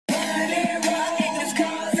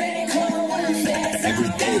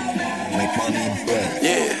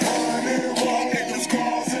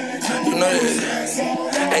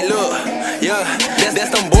Yeah,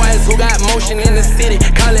 that's them boys who got motion in the city,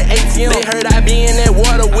 call it ATM. They heard I be in that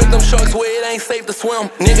water with them sharks where it ain't safe to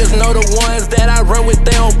swim. Niggas know the ones that I run with,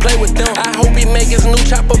 they don't play with them. I hope he make his new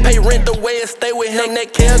chopper pay rent the way it stay with him.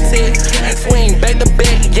 That KLT, swing back to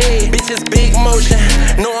back, yeah. Bitches big motion,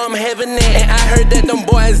 know I'm having that. And I heard that them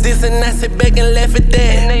boys this and I sit back and laugh at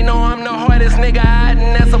that. And they know I'm the hardest nigga out,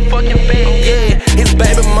 and that's a fucking fact, yeah. His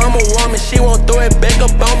baby mama want me, she won't throw it back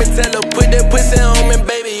up on me. Tell her put that pussy on me,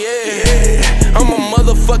 baby, yeah. I'm a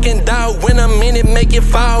motherfucking dog, when I'm in it, make it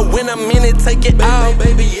fall. When I'm in it, take it out,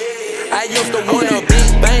 baby, yeah. I used to want a big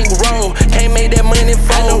bankroll, can't make that money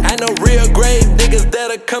fold. I know real grave niggas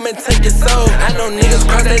that'll come and take your soul. I know niggas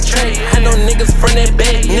cross that track, I know niggas from that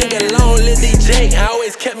back. Nigga long lit DJ,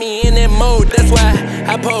 always kept me in that mode. That's why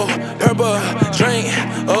I pour purple drink,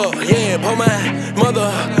 oh yeah. Pour my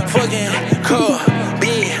motherfucking cup,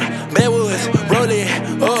 big backwoods, roll it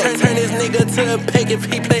up. Turn this nigga to a pack, if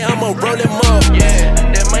he play I'ma roll him up. Yeah,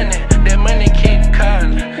 that money keep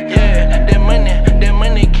calling. Yeah, that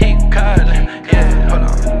money keep calling. Yeah, hold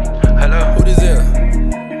on, hello. Who this is?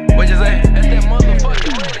 What you say? That's that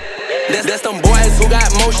motherfucking money. That's them boys who got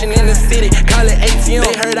motion in the city, call it ATM.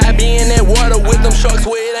 They heard I be in that water with them sharks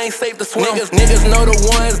where it ain't safe to swim. Niggas know the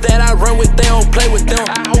ones that I run with, they don't play with them.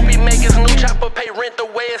 I hope he make his new chopper pay rent the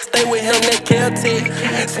way it stay with him. That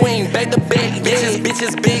KLT, swing back to back, yeah.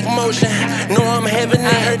 Bitches big motion, know I'm having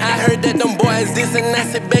that. I heard that them boys this and I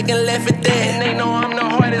sit back and laugh at